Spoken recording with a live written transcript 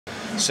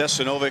Seth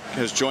Sinovic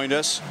has joined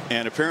us,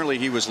 and apparently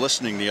he was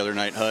listening the other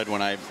night, Hud,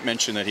 when I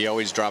mentioned that he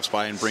always drops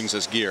by and brings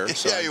us gear.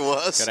 So yeah, he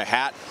was. Got a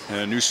hat and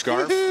a new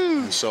scarf,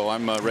 and so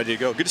I'm ready to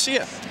go. Good to see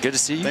you. Good to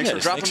see you. Thanks guys.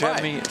 for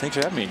dropping by. Thanks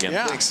for having me again.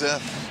 Yeah. Thanks,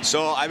 Seth.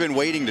 So I've been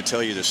waiting to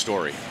tell you this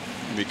story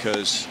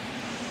because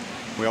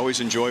we always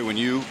enjoy when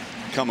you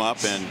come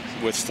up, and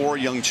with 4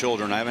 young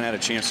children, I haven't had a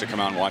chance to come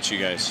out and watch you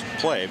guys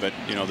play, but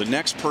you know, the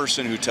next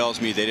person who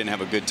tells me they didn't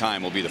have a good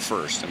time will be the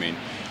first. I mean,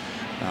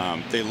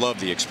 they love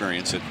the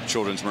experience at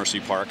Children's Mercy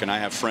Park, and I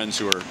have friends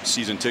who are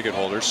season ticket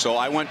holders. So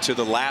I went to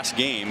the last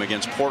game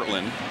against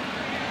Portland,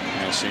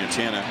 and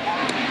Santana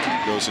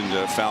goes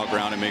into foul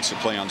ground and makes a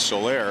play on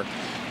Soler.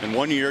 And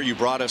one year you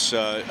brought us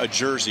a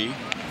jersey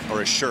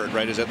or a shirt,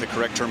 right? Is that the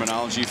correct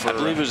terminology for? I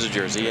believe it was a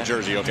jersey. A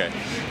jersey, okay.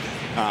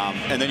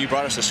 And then you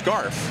brought us a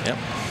scarf. Yep.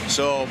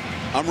 So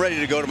I'm ready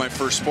to go to my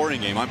first sporting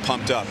game. I'm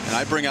pumped up, and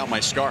I bring out my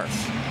scarf,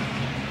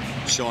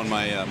 showing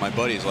my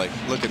buddies, like,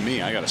 look at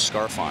me, I got a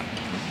scarf on.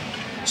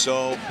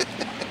 So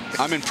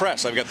I'm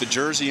impressed. I've got the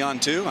jersey on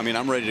too. I mean,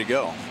 I'm ready to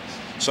go.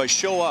 So I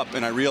show up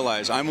and I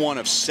realize I'm one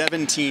of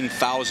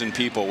 17,000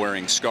 people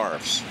wearing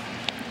scarves,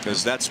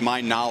 because that's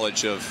my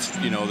knowledge of,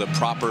 you know, the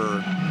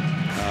proper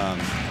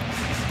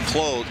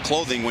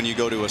clothing when you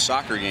go to a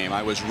soccer game.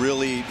 I was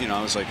really, you know,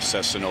 I was like,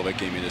 Seth Sinovic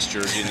gave me this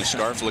jersey and this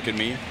scarf. Look at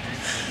me.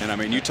 And I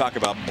mean, you talk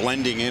about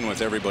blending in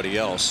with everybody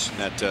else.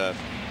 That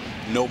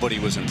nobody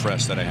was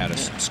impressed that I had a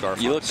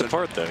scarf. You looked the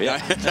part, though. Yeah.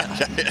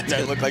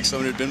 I look like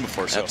someone who'd been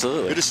before. So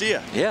absolutely. Good to see you.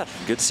 Yeah,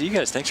 good to see you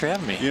guys. Thanks for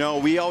having me. You know,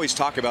 we always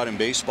talk about in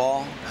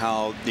baseball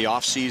how the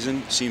off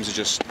season seems to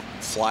just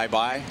fly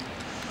by.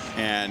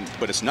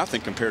 But it's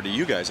nothing compared to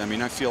you guys. I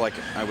mean, I feel like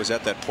I was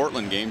at that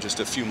Portland game just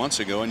a few months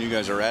ago, and you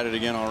guys are at it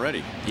again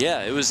already.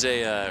 Yeah, it was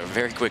a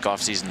very quick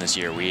offseason this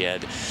year. We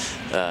had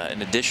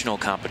an additional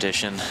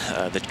competition,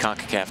 the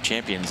CONCACAF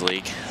Champions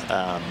League,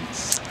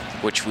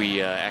 which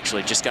we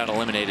actually just got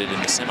eliminated in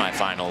the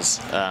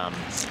semifinals.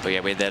 But yeah,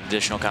 we had that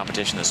additional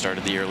competition that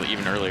started the year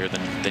even earlier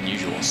than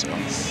usual. So,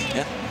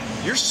 yeah.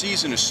 Your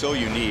season is so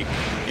unique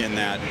in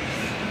that,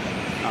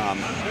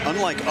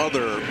 unlike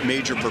other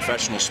major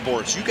professional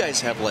sports, you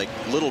guys have like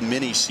little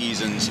mini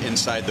seasons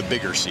inside the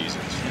bigger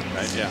seasons,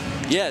 right? Yeah.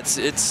 Yeah,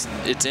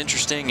 it's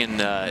interesting,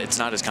 and it's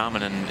not as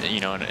common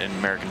in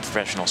American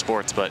professional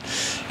sports. But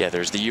yeah,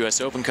 there's the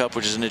U.S. Open Cup,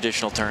 which is an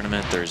additional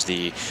tournament. There's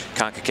the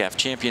CONCACAF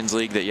Champions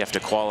League that you have to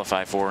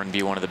qualify for and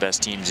be one of the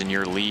best teams in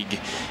your league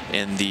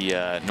in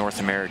the North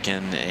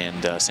American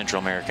and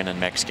Central American and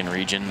Mexican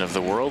region of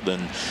the world.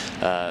 And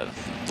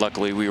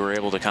luckily, we were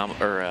able to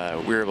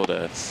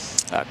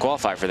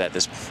qualify for that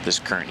this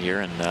current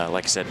year, and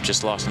like I said,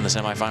 just lost in the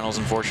semifinals,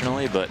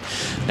 unfortunately. But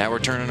now we're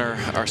turning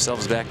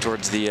ourselves back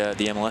towards the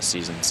MLS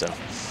season. So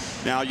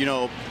now, you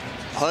know,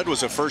 Hud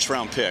was a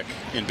first-round pick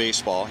in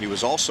baseball. He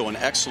was also an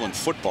excellent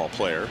football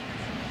player.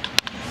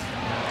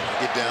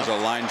 Get down. There's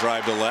a line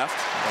drive to left.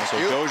 So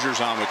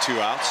Dozier's on with 2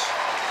 outs.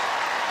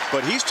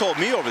 But he's told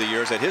me over the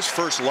years that his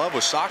first love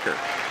was soccer,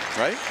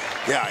 right?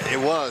 Yeah, it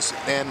was.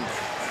 And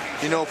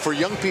you know, for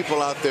young people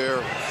out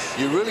there,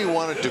 you really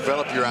want to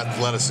develop your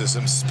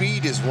athleticism.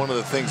 Speed is one of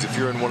the things if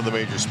you're in one of the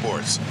major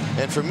sports.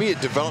 And for me,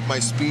 it developed my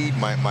speed,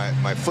 my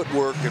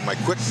footwork, and my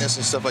quickness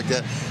and stuff like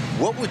that.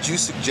 What would you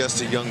suggest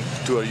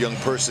to a young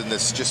person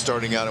that's just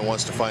starting out and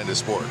wants to find a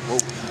sport?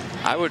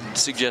 I would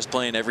suggest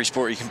playing every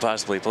sport you can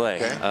possibly play.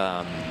 Okay.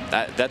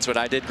 That's what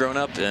I did growing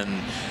up,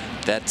 and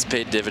that's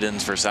paid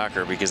dividends for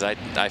soccer, because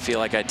I feel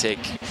like I take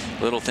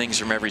little things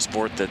from every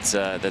sport that's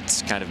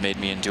kind of made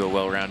me into a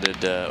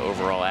well-rounded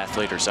overall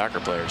athlete or soccer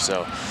player.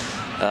 So,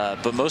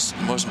 but most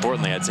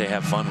importantly, I'd say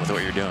have fun with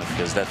what you're doing,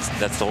 because that's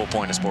the whole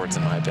point of sports,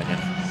 in my opinion.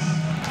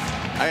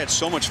 I had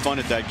so much fun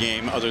at that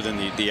game, other than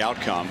the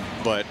outcome.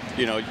 But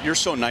you know, you're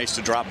so nice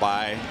to drop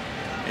by,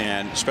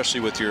 and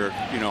especially with your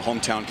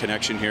hometown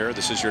connection here.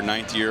 This is your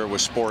 9th year with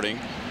Sporting,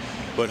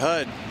 but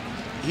Hud,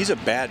 he's a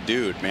bad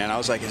dude, man. I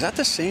was like, is that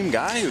the same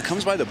guy who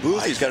comes by the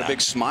booth? He's got a big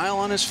smile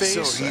on his face.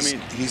 So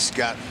he's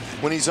got,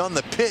 when he's on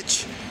the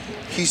pitch,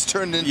 he's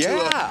turned into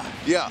a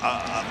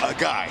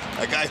guy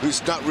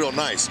who's not real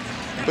nice.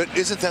 But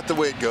isn't that the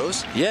way it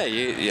goes?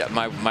 Yeah.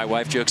 My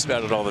wife jokes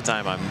about it all the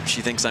time.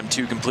 She thinks I'm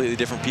 2 completely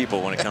different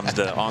people when it comes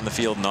to on the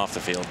field and off the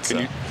field.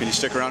 Can you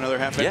stick around another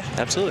half inning?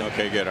 Yeah, absolutely.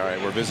 Okay, good. All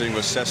right, we're visiting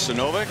with Seth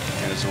Sinovic,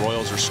 and his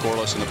Royals are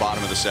scoreless in the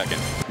bottom of the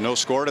 2nd. No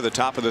score to the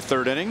top of the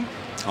 3rd inning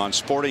on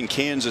Sporting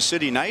Kansas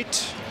City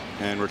night,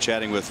 and we're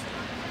chatting with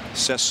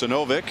Seth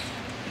Sinovic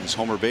as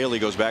Homer Bailey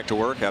goes back to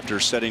work after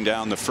setting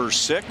down the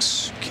first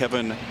 6.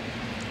 Kevin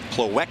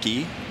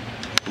Plawecki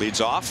leads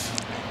off.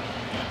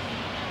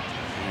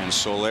 And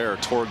Soler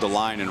toward the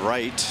line and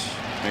right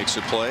makes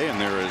a play,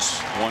 and there is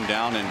 1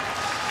 down.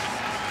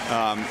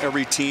 And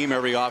every team,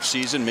 every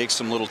offseason makes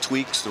some little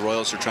tweaks. The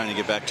Royals are trying to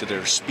get back to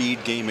their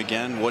speed game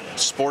again. What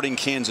Sporting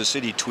Kansas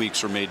City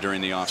tweaks were made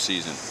during the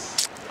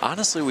offseason?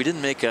 Honestly, we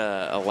didn't make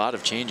a lot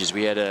of changes.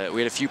 We had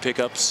a few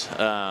pickups.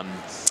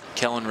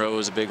 Kellen Rowe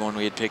was a big one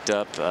we had picked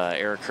up.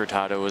 Eric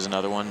Hurtado was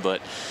another one,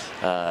 but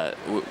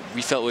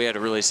we felt we had a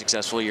really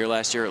successful year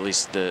last year. At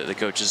least the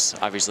coaches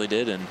obviously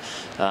did, and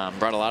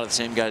brought a lot of the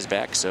same guys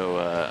back.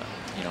 So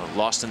you know,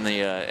 lost in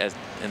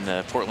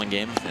the Portland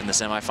game in the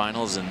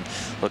semifinals, and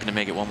looking to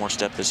make it one more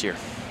step this year.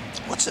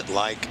 What's it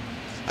like?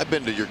 I've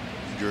been to your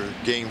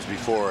games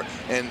before,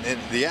 and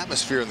the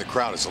atmosphere in the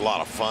crowd is a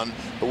lot of fun.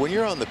 But when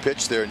you're on the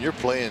pitch there and you're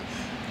playing,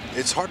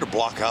 it's hard to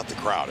block out the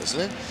crowd, isn't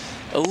it?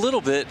 A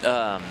little bit.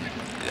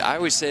 I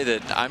always say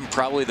that I'm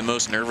probably the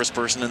most nervous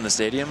person in the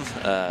stadium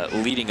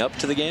leading up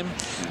to the game.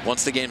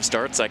 Once the game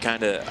starts, I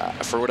kind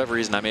of, for whatever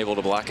reason, I'm able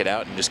to block it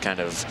out and just kind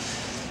of,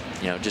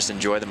 you know, just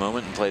enjoy the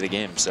moment and play the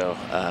game. So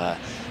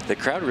the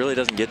crowd really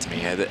doesn't get to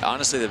me.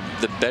 Honestly,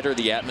 the better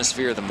the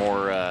atmosphere, the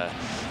more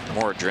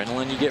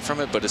adrenaline you get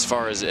from it. But as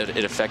far as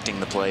it affecting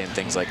the play and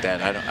things like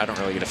that, I don't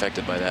really get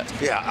affected by that.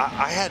 Yeah,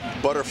 I had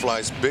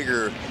butterflies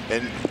bigger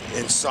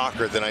in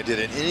soccer than I did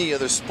in any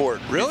other sport.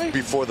 Really?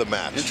 Before the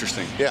match.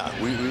 Interesting. Yeah,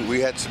 we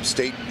had some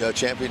state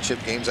championship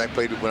games I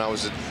played when I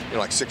was at, you know,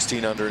 like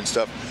 16 under and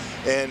stuff,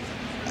 and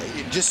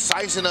just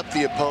sizing up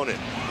the opponent,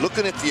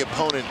 looking at the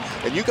opponent,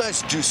 and you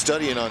guys do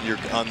studying on your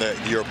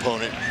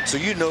opponent, so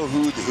you know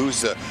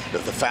who's the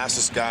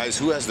fastest guys,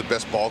 who has the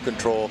best ball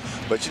control.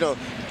 But you know,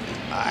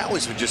 I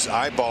always would just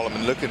eyeball them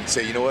and look and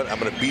say, you know what, I'm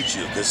going to beat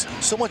you, because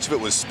so much of it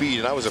was speed,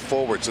 and I was a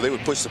forward, so they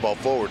would push the ball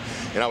forward,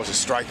 and I was a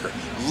striker.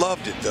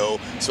 Loved it though,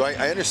 so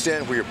I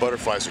understand where your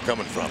butterflies are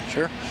coming from.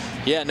 Sure.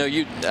 Yeah. No.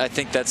 I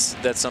think that's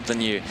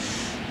something you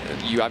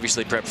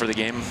obviously prep for the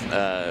game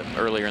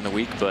earlier in the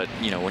week, but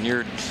you know, when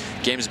your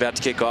game's about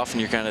to kick off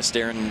and you're kind of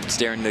staring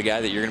the guy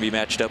that you're going to be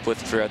matched up with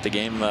throughout the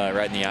game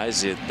right in the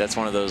eyes, that's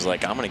one of those,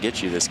 like, I'm going to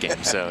get you this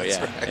game. So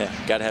yeah, right.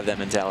 Yeah, got to have that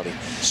mentality.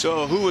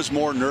 So who was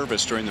more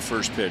nervous during the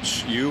first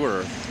pitch, you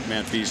or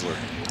Matt Fiesler?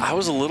 I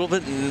was a little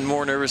bit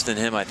more nervous than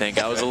him, I think.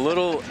 I was a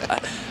little,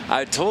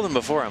 I told him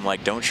before, I'm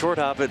like, don't short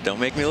hop it, don't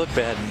make me look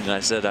bad. And I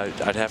said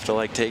I'd have to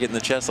like take it in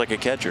the chest like a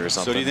catcher or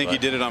something. So do you think you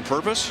did it on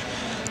purpose?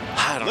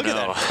 I don't know. Look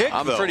at that pick,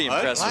 I'm though. pretty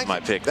impressed with my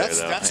pick there,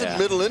 though. That's Yeah. a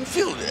middle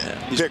infield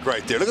pick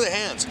right there. Look at the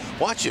hands.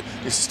 Watch it.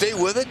 You stay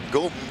with it.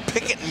 Go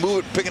pick it and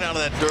move it. Pick it out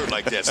of that dirt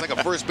like that. It's like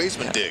a first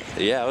baseman dig.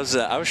 Yeah,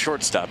 I was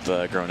shortstop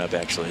growing up,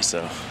 actually,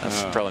 so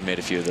I've probably made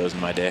a few of those in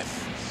my day.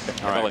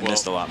 Probably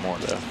missed a lot more,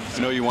 though. I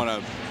know you want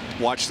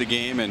to watch the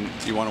game, and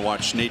you want to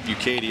watch Nate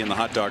Bukaty in the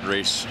hot dog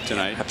race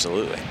tonight.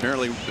 Absolutely.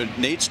 Apparently,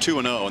 Nate's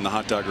 2-0 in the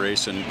hot dog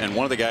race, and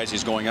one of the guys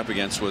he's going up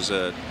against was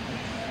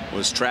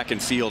track and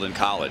field in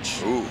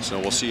college. Ooh. So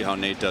we'll see how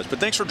Nate does. But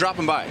thanks for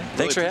dropping by.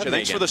 Thanks for having me.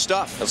 Thanks for the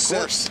stuff. Of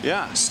course.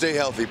 Yeah. Stay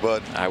healthy,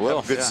 bud. I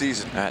will. Have a good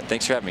season. All right.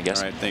 Thanks for having me, guys.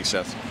 All right. Thanks,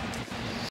 Seth.